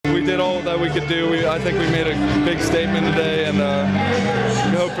we did all that we could do. I think we made a big statement today, and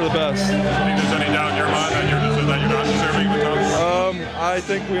we hope for the best. Do you think there's any doubt in your mind that you're not deserving of the cup? I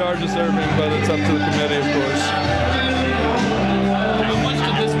think we are deserving, but it's up to the committee, of course. How much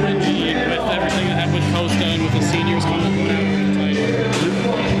did this win mean with everything that happened with Costa and with the seniors coming up with that?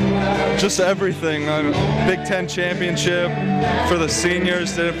 Just everything. Big Ten championship for the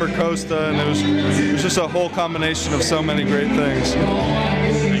seniors, did it for Costa, and it was just a whole combination of so many great things.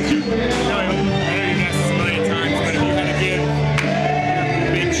 Thank you. I know you've asked this a million times, but if you had to give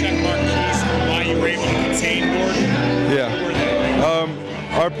your big checkmark keys to why you were able to contain Gordon, Yeah.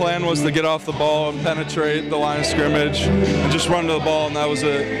 Our plan was to get off the ball and penetrate the line of scrimmage and just run to the ball, and that was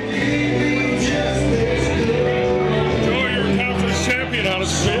it. Joey, you're a conference champion. How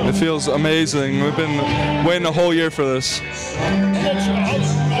does it feel? It feels amazing. We've been waiting a whole year for this. How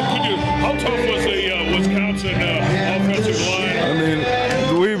tough was the Wisconsin offensive line? I mean,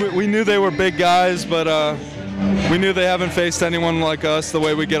 we knew they were big guys, but we knew they haven't faced anyone like us the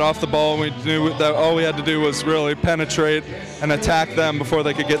way we get off the ball. We knew that all we had to do was really penetrate and attack them before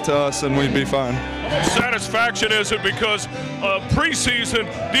they could get to us, and we'd be fine. How much satisfaction is it because preseason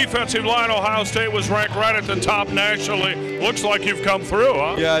defensive line Ohio State was ranked right at the top nationally? Looks like you've come through,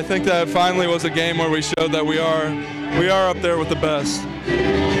 huh? Yeah, I think that finally was a game where we showed that we are up there with the best.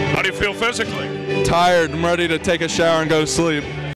 How do you feel physically? Tired. I'm ready to take a shower and go to sleep.